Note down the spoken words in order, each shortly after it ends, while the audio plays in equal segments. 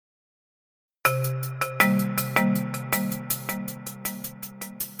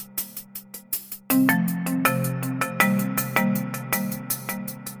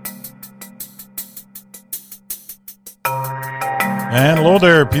And hello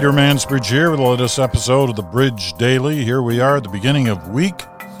there, Peter Mansbridge here with the latest episode of the Bridge Daily. Here we are at the beginning of week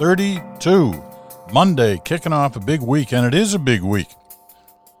 32, Monday, kicking off a big week, and it is a big week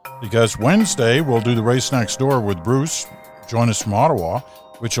because Wednesday we'll do the race next door with Bruce, join us from Ottawa,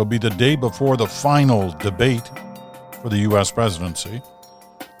 which will be the day before the final debate for the U.S. presidency.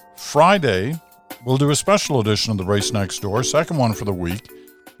 Friday, we'll do a special edition of the race next door, second one for the week,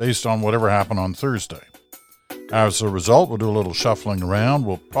 based on whatever happened on Thursday. As a result, we'll do a little shuffling around.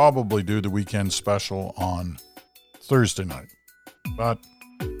 We'll probably do the weekend special on Thursday night. But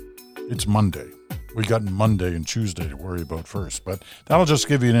it's Monday. We got Monday and Tuesday to worry about first. But that'll just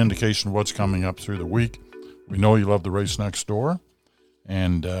give you an indication of what's coming up through the week. We know you love the race next door,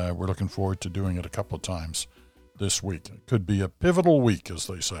 and we're looking forward to doing it a couple of times this week. It could be a pivotal week, as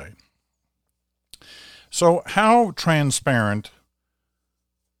they say. So how transparent,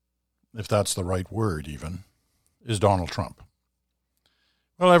 if that's the right word even, is Donald Trump?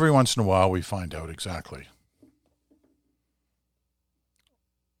 Well, every once in a while we find out exactly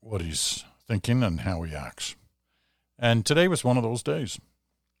what he's thinking and how he acts. And today was one of those days.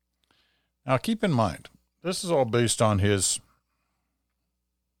 Now, keep in mind, this is all based on his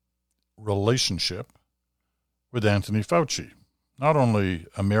relationship with Anthony Fauci. Not only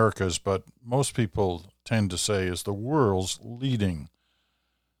America's, but most people tend to say is the world's leading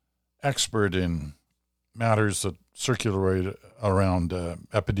expert in matters that circulate around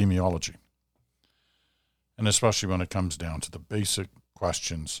epidemiology, and especially when it comes down to the basic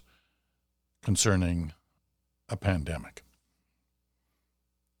questions concerning a pandemic.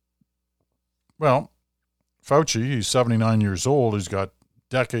 Well, Fauci, he's 79 years old, he's got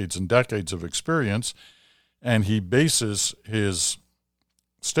decades and decades of experience, and he bases his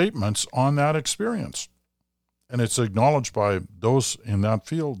statements on that experience. And it's acknowledged by those in that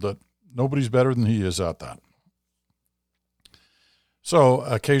field that nobody's better than he is at that. So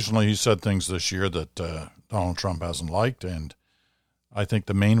occasionally he said things this year that Donald Trump hasn't liked, and I think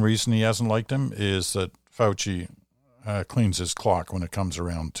the main reason he hasn't liked him is that Fauci cleans his clock when it comes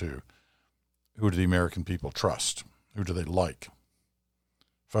around to who do the American people trust, who do they like.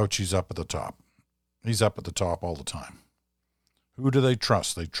 Fauci's up at the top. He's up at the top all the time. Who do they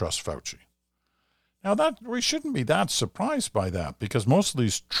trust? They trust Fauci. Now, that we shouldn't be that surprised by that, because most of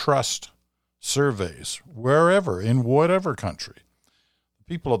these trust surveys, wherever, in whatever country, the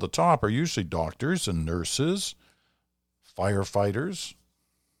people at the top are usually doctors and nurses, firefighters,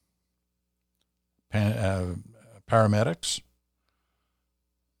 paramedics,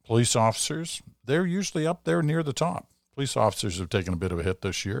 police officers. They're usually up there near the top. Police officers have taken a bit of a hit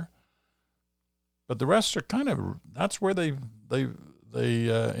this year. But the rest are kind of, that's where they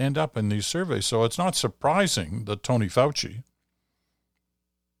end up in these surveys. So it's not surprising that Tony Fauci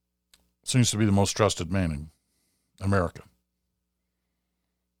seems to be the most trusted man in America.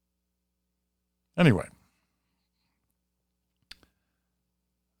 Anyway,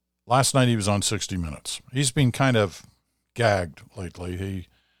 last night he was on 60 Minutes. He's been kind of gagged lately.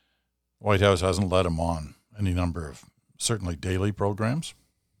 White House hasn't let him on any number of certainly daily programs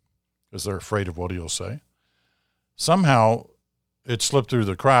because they're afraid of what he'll say. Somehow it slipped through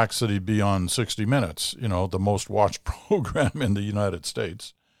the cracks that he'd be on 60 Minutes, the most watched program in the United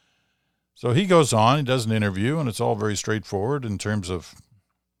States. So he goes on, he does an interview, and it's all very straightforward in terms of,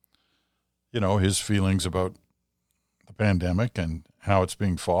 his feelings about the pandemic and how it's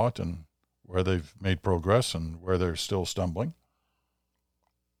being fought and where they've made progress and where they're still stumbling.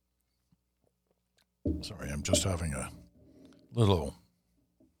 Sorry, I'm just having a little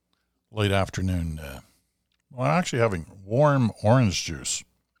late afternoon I'm actually having warm orange juice.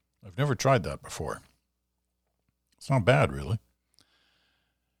 I've never tried that before. It's not bad, really.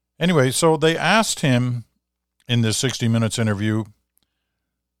 Anyway, so they asked him in this 60 Minutes interview,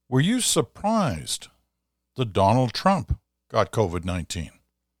 were you surprised that Donald Trump got COVID-19?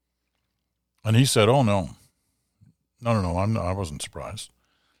 And he said, oh, no. No, I wasn't surprised.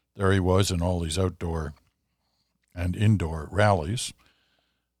 There he was in all these outdoor and indoor rallies.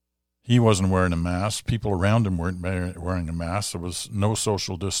 He wasn't wearing a mask. People around him weren't wearing a mask. There was no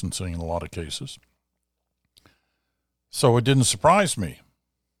social distancing in a lot of cases. So it didn't surprise me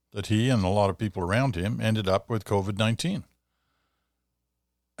that he and a lot of people around him ended up with COVID-19.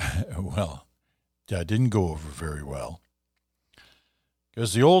 Well, that didn't go over very well.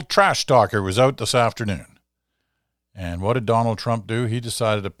 Because the old trash talker was out this afternoon. And what did Donald Trump do? He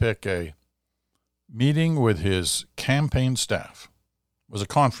decided to pick a meeting with his campaign staff. It was a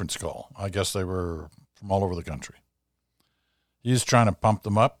conference call. I guess they were from all over the country. He's trying to pump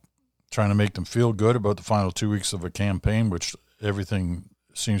them up, trying to make them feel good about the final 2 weeks of a campaign, which everything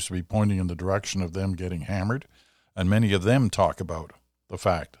seems to be pointing in the direction of them getting hammered And many of them talk about the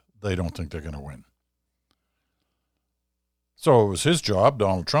fact they don't think they're going to win. So it was his job,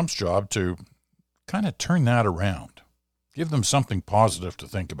 Donald Trump's job, to kind of turn that around, give them something positive to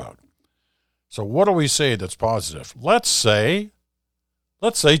think about. So what do we say that's positive? Let's say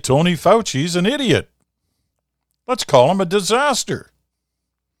Tony Fauci's an idiot. Let's call him a disaster.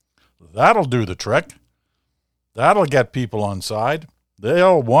 That'll do the trick. That'll get people on side.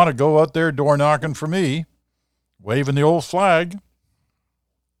 They'll want to go out there door knocking for me, waving the old flag.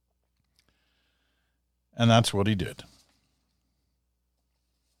 And that's what he did.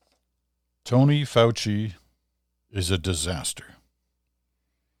 Tony Fauci is a disaster.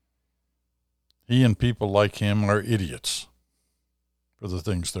 He and people like him are idiots for the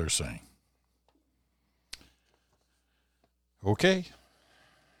things they're saying. Okay.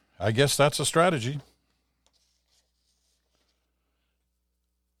 I guess that's a strategy.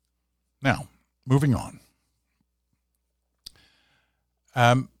 Now, moving on.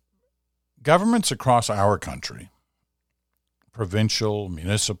 Governments across our country, provincial,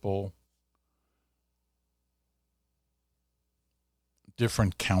 municipal,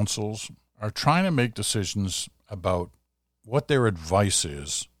 different councils, are trying to make decisions about what their advice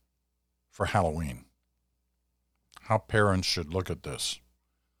is for Halloween. How parents should look at this.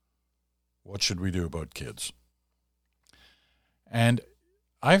 What should we do about kids? And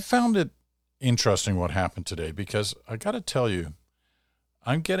I found it interesting what happened today because I got to tell you,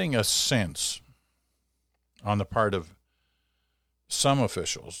 I'm getting a sense on the part of some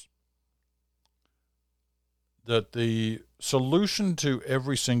officials that the solution to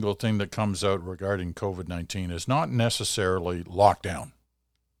every single thing that comes out regarding COVID-19 is not necessarily lockdown.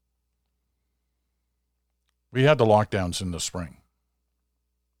 We had the lockdowns in the spring,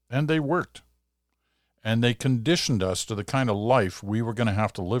 and they worked. And they conditioned us to the kind of life we were going to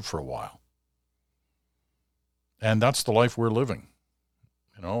have to live for a while. And that's the life we're living.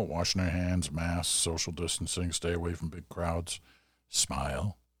 You know, washing our hands, masks, social distancing, stay away from big crowds,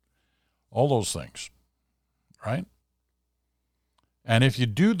 smile, all those things, right? And if you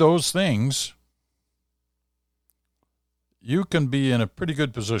do those things, you can be in a pretty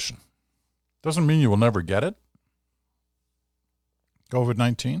good position. Doesn't mean you will never get it,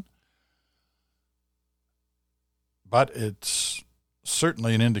 COVID-19. But it's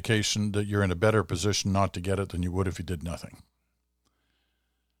certainly an indication that you're in a better position not to get it than you would if you did nothing.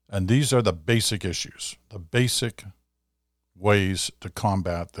 And these are the basic issues, the basic ways to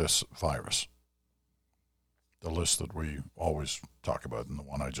combat this virus. The list that we always talk about and the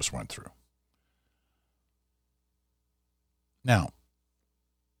one I just went through. Now,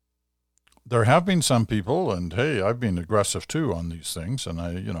 there have been some people, and hey, I've been aggressive too on these things, and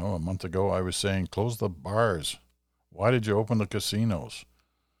a month ago I was saying, close the bars. Why did you open the casinos?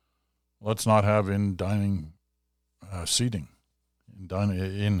 Let's not have in-dining seating,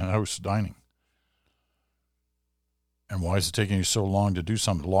 in-house dining. And why is it taking you so long to do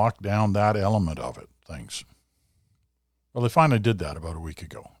something? Lock down that element of it, things. Well, they finally did that about a week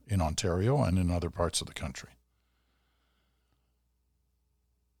ago in Ontario and in other parts of the country.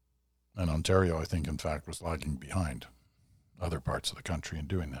 And Ontario, I think, in fact, was lagging behind other parts of the country in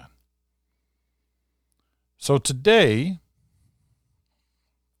doing that. So today,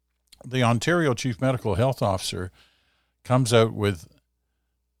 the Ontario Chief Medical Health Officer comes out with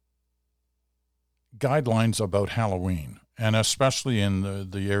guidelines about Halloween, and especially in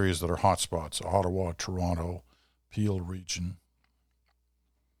the areas that are hotspots, Ottawa, Toronto, Peel region,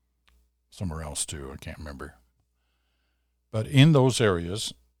 somewhere else too, I can't remember. But in those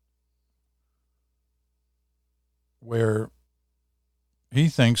areas where he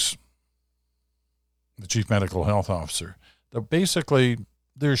thinks, the Chief Medical Health Officer, that basically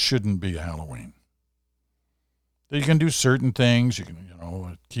there shouldn't be a Halloween. That you can do certain things. You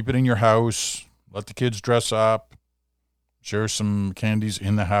can, keep it in your house, let the kids dress up, share some candies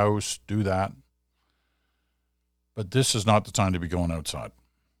in the house, do that. But this is not the time to be going outside.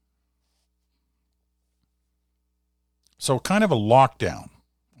 So kind of a lockdown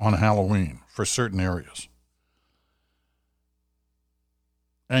on Halloween for certain areas.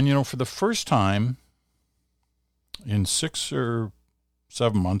 And, for the first time in 6 or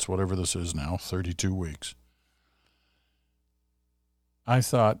 7 months, whatever this is now, 32 weeks, I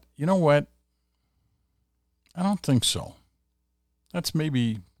thought, you know what? I don't think so. That's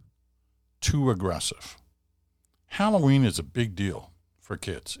maybe too aggressive. Halloween is a big deal for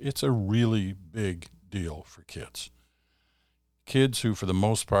kids. It's a really big deal for kids. Kids who, for the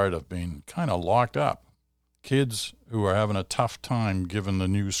most part, have been kind of locked up. Kids who are having a tough time given the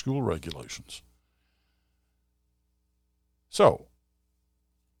new school regulations. So,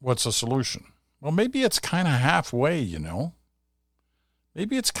 what's the solution? Well, maybe it's kind of halfway,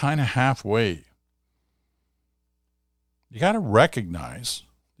 Maybe it's kind of halfway. You got to recognize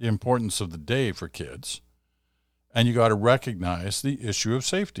the importance of the day for kids, and you got to recognize the issue of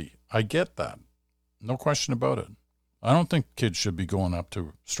safety. I get that. No question about it. I don't think kids should be going up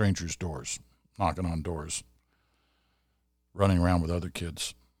to strangers' doors, knocking on doors, running around with other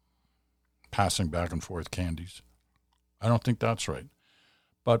kids, passing back and forth candies. I don't think that's right.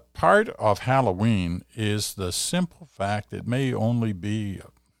 But part of Halloween is the simple fact it may only be a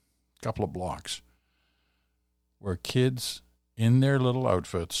couple of blocks where kids in their little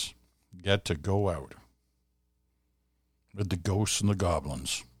outfits get to go out with the ghosts and the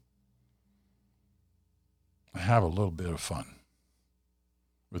goblins. Have a little bit of fun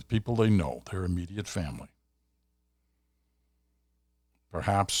with people they know, their immediate family.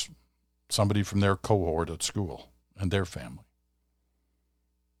 Perhaps somebody from their cohort at school and their family.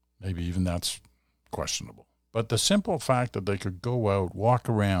 Maybe even that's questionable. But the simple fact that they could go out, walk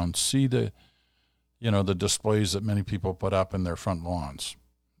around, see the displays that many people put up in their front lawns,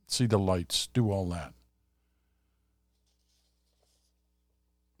 see the lights, do all that.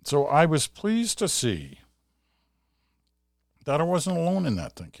 So I was pleased to see that I wasn't alone in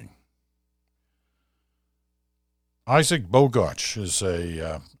that thinking. Isaac Bogoch is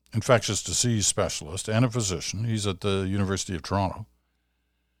a infectious disease specialist and a physician. He's at the University of Toronto.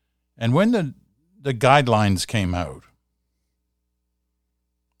 And when the guidelines came out,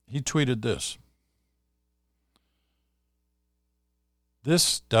 he tweeted this.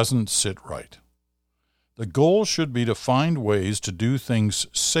 This doesn't sit right. The goal should be to find ways to do things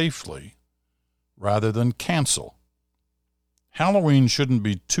safely rather than cancel. Halloween shouldn't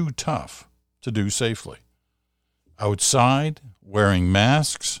be too tough to do safely. Outside, wearing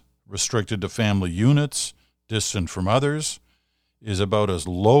masks, restricted to family units, distant from others, is about as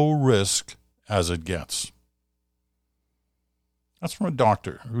low risk as it gets. That's from a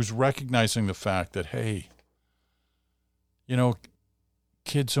doctor who's recognizing the fact that, hey,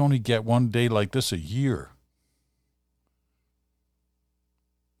 kids only get one day like this a year.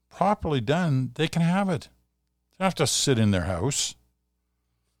 Properly done, they can have it. They don't have to sit in their house.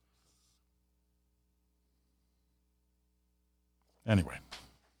 Anyway,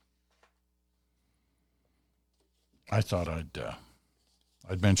 I thought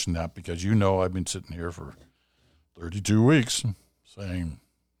I'd mention that because I've been sitting here for 32 weeks saying,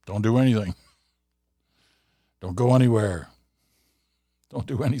 don't do anything. Don't go anywhere. Don't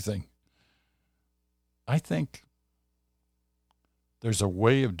do anything. I think there's a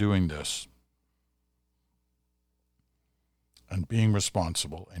way of doing this and being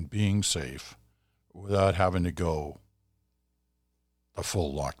responsible and being safe without having to go a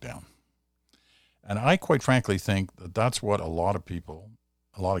full lockdown. And I quite frankly think that that's what a lot of people,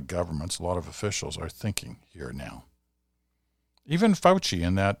 a lot of governments, a lot of officials are thinking here now. Even Fauci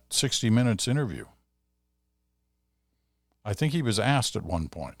in that 60 Minutes interview. I think he was asked at one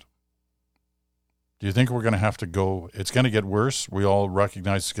point, do you think we're going to have to go, it's going to get worse? We all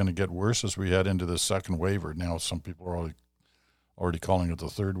recognize it's going to get worse as we head into the second wave, or now some people are already calling it the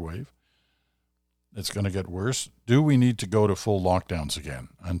third wave. It's going to get worse. Do we need to go to full lockdowns again?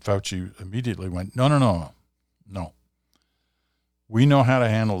 And Fauci immediately went, no. We know how to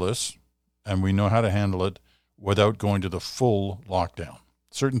handle this, and we know how to handle it without going to the full lockdown.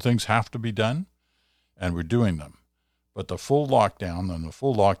 Certain things have to be done, and we're doing them. But the full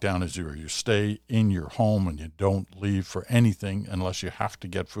lockdown is where you stay in your home and you don't leave for anything unless you have to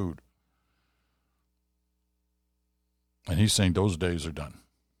get food. And he's saying those days are done.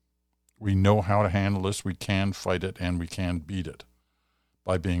 We know how to handle this. We can fight it and we can beat it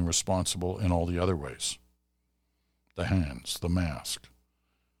by being responsible in all the other ways. The hands, the mask,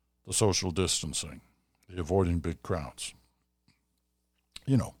 the social distancing, the avoiding big crowds.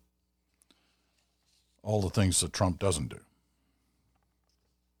 All the things that Trump doesn't do.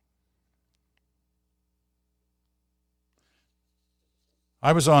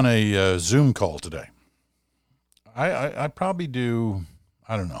 I was on a Zoom call today. I probably do,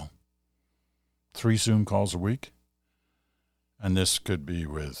 3 Zoom calls a week. And this could be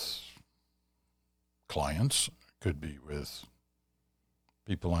with clients, could be with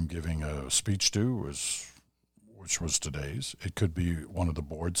people I'm giving a speech to, which was today's. It could be one of the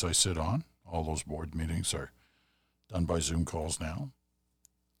boards I sit on. All those board meetings are done by Zoom calls now.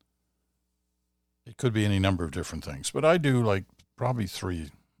 It could be any number of different things, but I do probably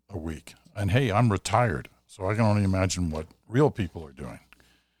 3 a week. And hey, I'm retired, so I can only imagine what real people are doing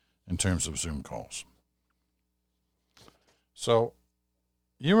in terms of Zoom calls. So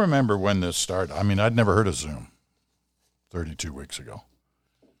you remember when this started. I'd never heard of Zoom 32 weeks ago.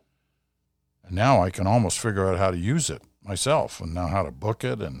 And now I can almost figure out how to use it myself and know how to book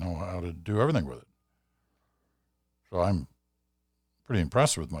it and know how to do everything with it. So I'm pretty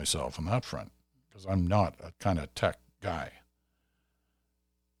impressed with myself on that front because I'm not a kind of tech guy.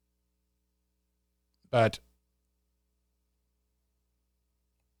 But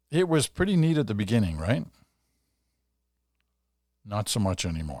it was pretty neat at the beginning, right? Not so much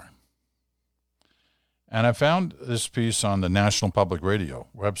anymore. And I found this piece on the National Public Radio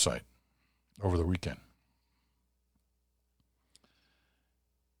website over the weekend.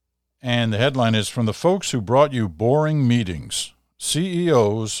 And the headline is, "From the folks who brought you boring meetings,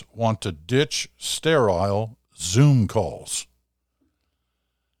 CEOs want to ditch sterile Zoom calls."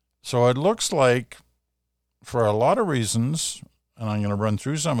 So it looks like, for a lot of reasons, and I'm going to run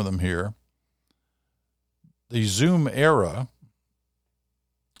through some of them here, the Zoom era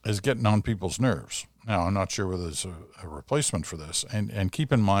is getting on people's nerves. Now, I'm not sure whether there's a replacement for this. And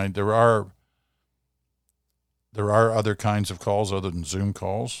keep in mind, there are other kinds of calls other than Zoom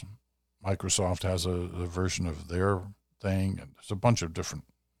calls. Microsoft has a version of their thing, and there's a bunch of different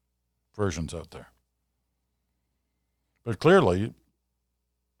versions out there. But clearly,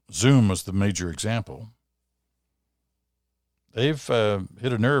 Zoom was the major example. They've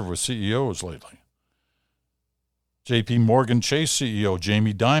hit a nerve with CEOs lately. J.P. Morgan Chase CEO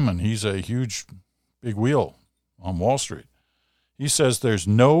Jamie Dimon, he's a huge big wheel on Wall Street. He says there's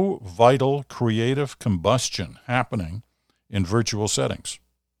no vital creative combustion happening in virtual settings.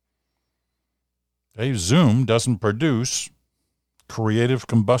 Okay, Zoom doesn't produce creative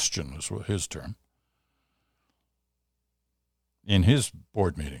combustion, is his term, in his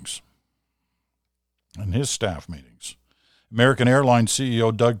board meetings and his staff meetings. American Airlines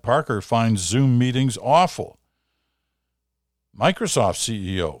CEO Doug Parker finds Zoom meetings awful. Microsoft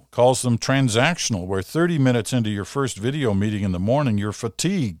CEO calls them transactional, where 30 minutes into your first video meeting in the morning, you're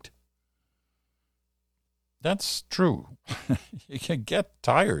fatigued. That's true. You can get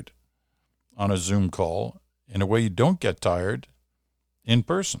tired on a Zoom call in a way you don't get tired in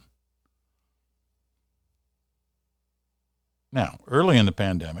person. Now, early in the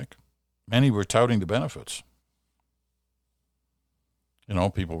pandemic, many were touting the benefits. You know,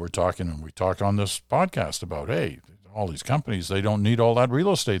 people were talking, and we talked on this podcast about, hey, all these companies, they don't need all that real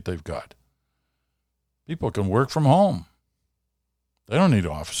estate they've got. People can work from home. They don't need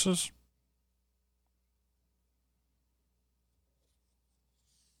offices.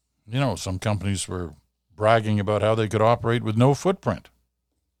 You know, some companies were bragging about how they could operate with no footprint.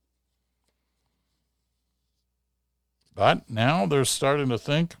 But now they're starting to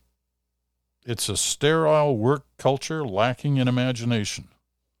think it's a sterile work culture lacking in imagination.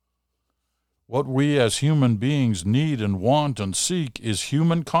 What we as human beings need and want and seek is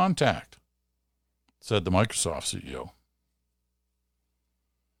human contact, said the Microsoft CEO.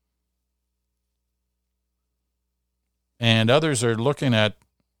 And others are looking at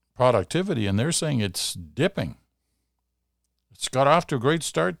productivity, and they're saying it's dipping. It's got off to a great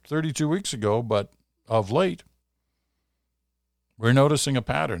start 32 weeks ago, but of late, we're noticing a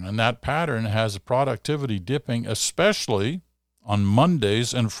pattern, and that pattern has productivity dipping, especially on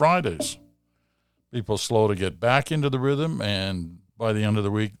Mondays and Fridays. People slow to get back into the rhythm, and by the end of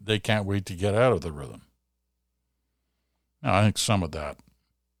the week, they can't wait to get out of the rhythm. Now, I think some of that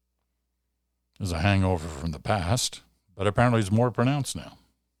is a hangover from the past, but apparently it's more pronounced now.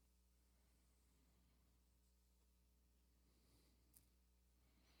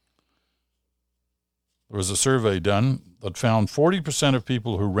 There was a survey done that found 40% of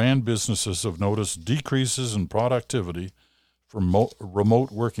people who ran businesses have noticed decreases in productivity for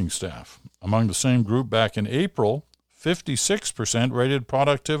remote working staff. Among the same group back in April, 56% rated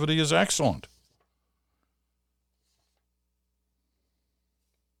productivity as excellent.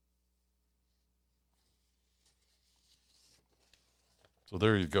 So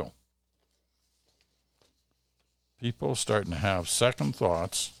there you go. People starting to have second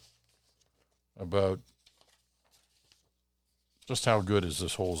thoughts about just how good is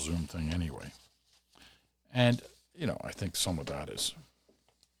this whole Zoom thing anyway. And, you know, I think some of that is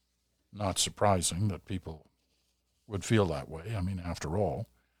not surprising that people would feel that way. I mean, after all,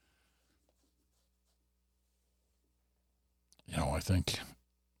 you know, I think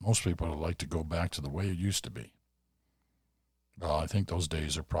most people would like to go back to the way it used to be. Well, I think those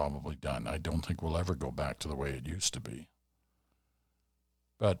days are probably done. I don't think we'll ever go back to the way it used to be.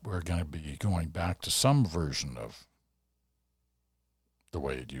 But we're going to be going back to some version of the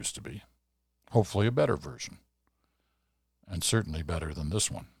way it used to be. Hopefully a better version. And certainly better than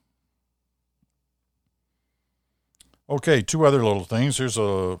this one. Okay, two other little things. Here's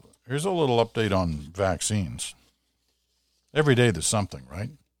a little update on vaccines. Every day there's something, right?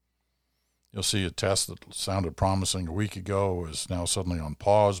 You'll see a test that sounded promising a week ago is now suddenly on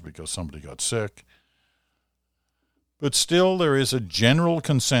pause because somebody got sick. But still, there is a general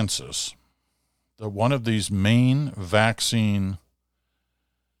consensus that one of these main vaccine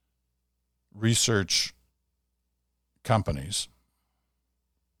research companies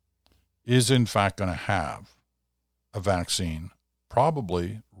is in fact going to have a vaccine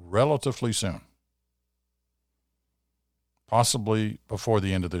probably relatively soon, possibly before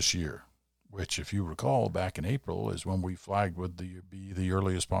the end of this year, which, if you recall, back in April is when we flagged would be the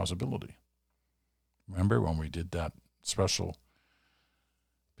earliest possibility. Remember when we did that special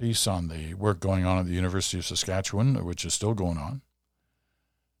piece on the work going on at the University of Saskatchewan, which is still going on?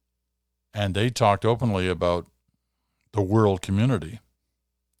 And they talked openly about the world community,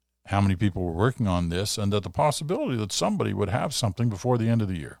 how many people were working on this, and that the possibility that somebody would have something before the end of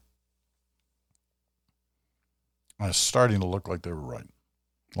the year. And it's starting to look like they were right,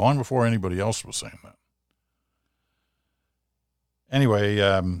 long before anybody else was saying that. Anyway,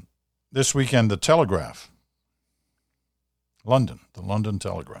 this weekend, the Telegraph, the London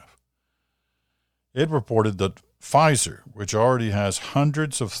Telegraph, it reported that Pfizer, which already has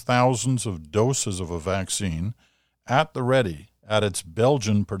hundreds of thousands of doses of a vaccine at the ready at its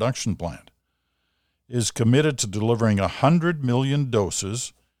Belgian production plant, is committed to delivering 100 million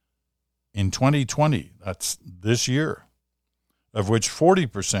doses in 2020, that's this year, of which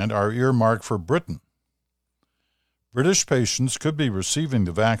 40% are earmarked for Britain. British patients could be receiving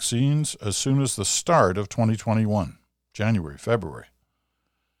the vaccines as soon as the start of 2021, January, February.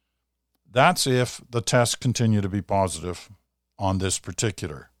 That's if the tests continue to be positive on this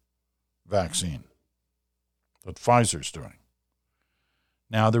particular vaccine that Pfizer's doing.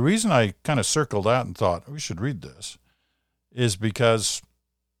 Now, the reason I kind of circled that and thought we should read this is because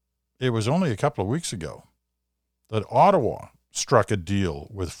it was only a couple of weeks ago that Ottawa struck a deal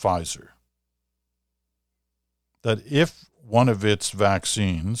with Pfizer that if one of its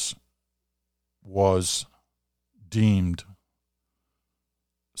vaccines was deemed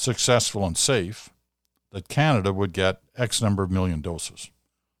successful and safe, that Canada would get X number of million doses.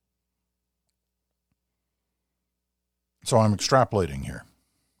 So I'm extrapolating here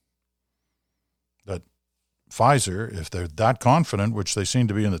that Pfizer, if they're that confident, which they seem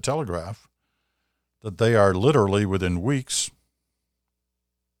to be in the Telegraph, that they are literally within weeks.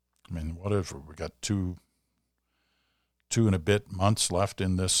 I mean, what if we got two and a bit months left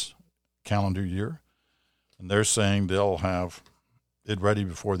in this calendar year, and they're saying they'll have it ready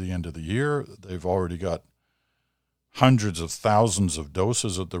before the end of the year. They've already got hundreds of thousands of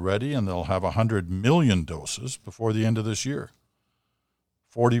doses at the ready, and they'll have 100 million doses before the end of this year,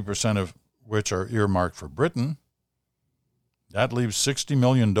 40% of which are earmarked for Britain. That leaves 60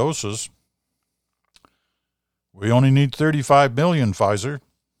 million doses. We only need 35 million, Pfizer.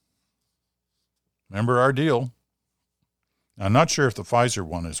 Remember our deal. I'm not sure if the Pfizer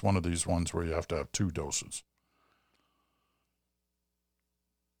one is one of these ones where you have to have 2 doses.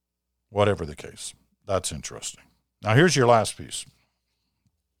 Whatever the case, that's interesting. Now, here's your last piece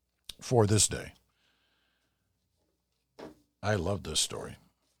for this day. I love this story.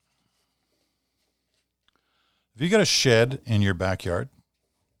 Have you got a shed in your backyard?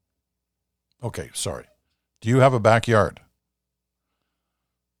 Okay, sorry. Do you have a backyard?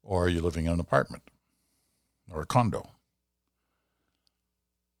 Or are you living in an apartment or a condo?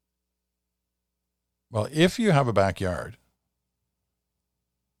 Well, if you have a backyard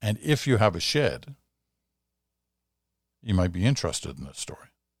and if you have a shed, you might be interested in this story.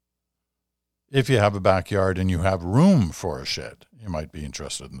 If you have a backyard and you have room for a shed, you might be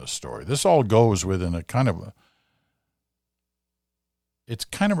interested in this story. This all goes within a kind of it's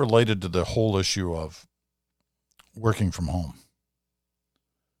kind of related to the whole issue of working from home.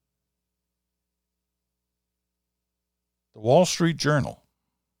 The Wall Street Journal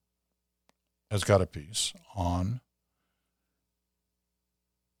has got a piece on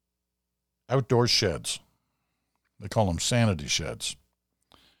outdoor sheds. They call them sanity sheds.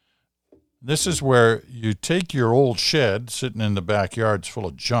 This is where you take your old shed sitting in the backyard full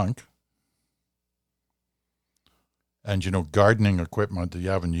of junk and, gardening equipment that you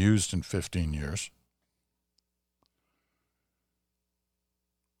haven't used in 15 years.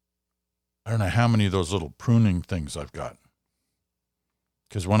 I don't know how many of those little pruning things I've got,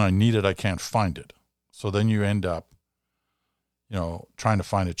 because when I need it, I can't find it. So then you end up, trying to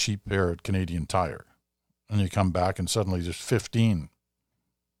find a cheap pair at Canadian Tire. And you come back and suddenly there's 15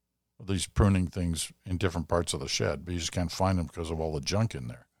 of these pruning things in different parts of the shed, but you just can't find them because of all the junk in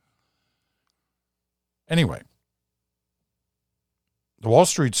there. Anyway, the Wall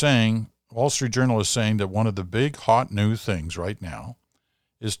Street Journal is saying that one of the big hot new things right now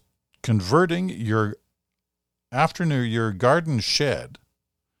is converting your garden shed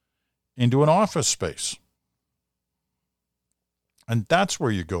into an office space. And that's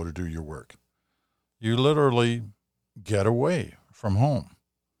where you go to do your work. You literally get away from home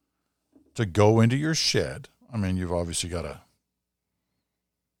to go into your shed. I mean, you've obviously got to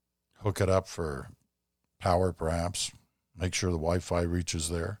hook it up for power, perhaps. Make sure the Wi-Fi reaches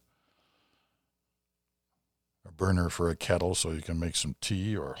there. A burner for a kettle so you can make some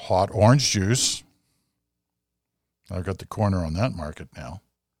tea or hot orange juice. I've got the corner on that market now.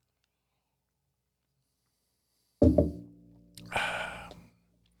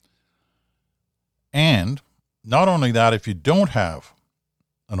 And not only that, if you don't have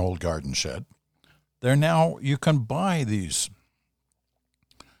an old garden shed, you can buy these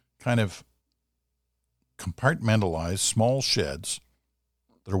kind of compartmentalized small sheds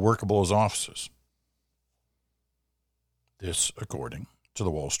that are workable as offices. This, according to the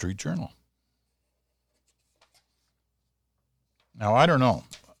Wall Street Journal. Now, I don't know.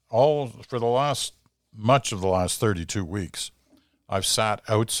 Much of the last 32 weeks, I've sat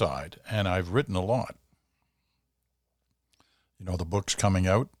outside and I've written a lot. You know, the book's coming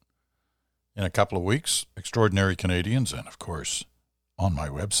out in a couple of weeks, Extraordinary Canadians, and of course, on my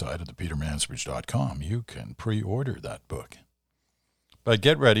website at thepetermansbridge.com, you can pre-order that book. But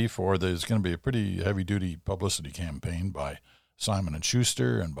get ready there's going to be a pretty heavy-duty publicity campaign by Simon &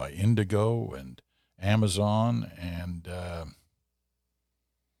 Schuster and by Indigo and Amazon and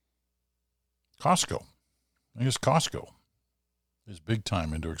Costco. I guess Costco is big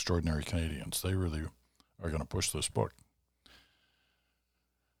time into Extraordinary Canadians. They really are going to push this book.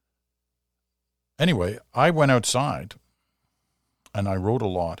 Anyway, I went outside and I wrote a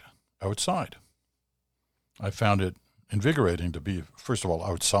lot outside. I found it invigorating to be, first of all,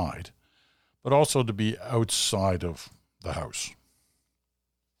 outside, but also to be outside of the house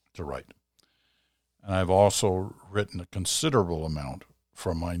to write. And I've also written a considerable amount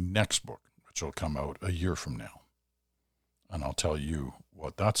for my next book, which will come out a year from now. And I'll tell you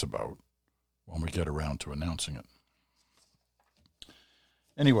what that's about when we get around to announcing it.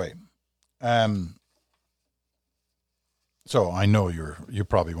 Anyway, so I know you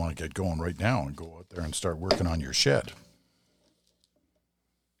probably want to get going right now and go out there and start working on your shed.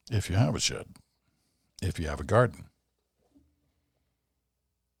 If you have a shed. If you have a garden.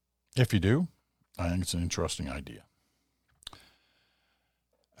 If you do, I think it's an interesting idea.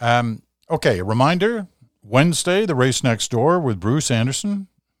 Okay, a reminder, Wednesday, The Race Next Door with Bruce Anderson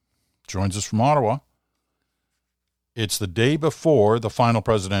joins us from Ottawa. It's the day before the final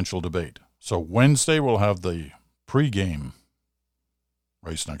presidential debate. So Wednesday we'll have the pre-game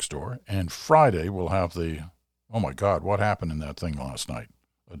Race Next Door, and Friday we'll have the, oh my God, what happened in that thing last night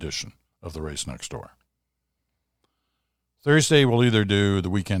edition of the Race Next Door. Thursday we'll either do the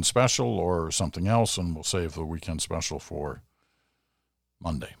weekend special or something else, and we'll save the weekend special for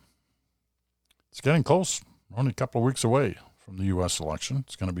Monday. It's getting close. We're only a couple of weeks away from the U.S. election.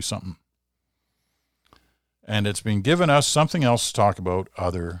 It's going to be something. And it's been given us something else to talk about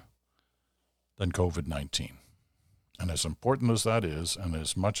other than COVID-19. And as important as that is, and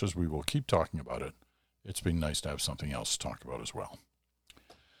as much as we will keep talking about it, it's been nice to have something else to talk about as well.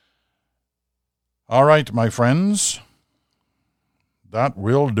 All right, my friends, that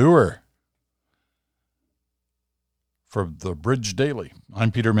will do her for the Bridge Daily.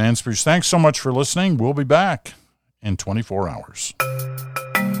 I'm Peter Mansbridge. Thanks so much for listening. We'll be back in 24 hours.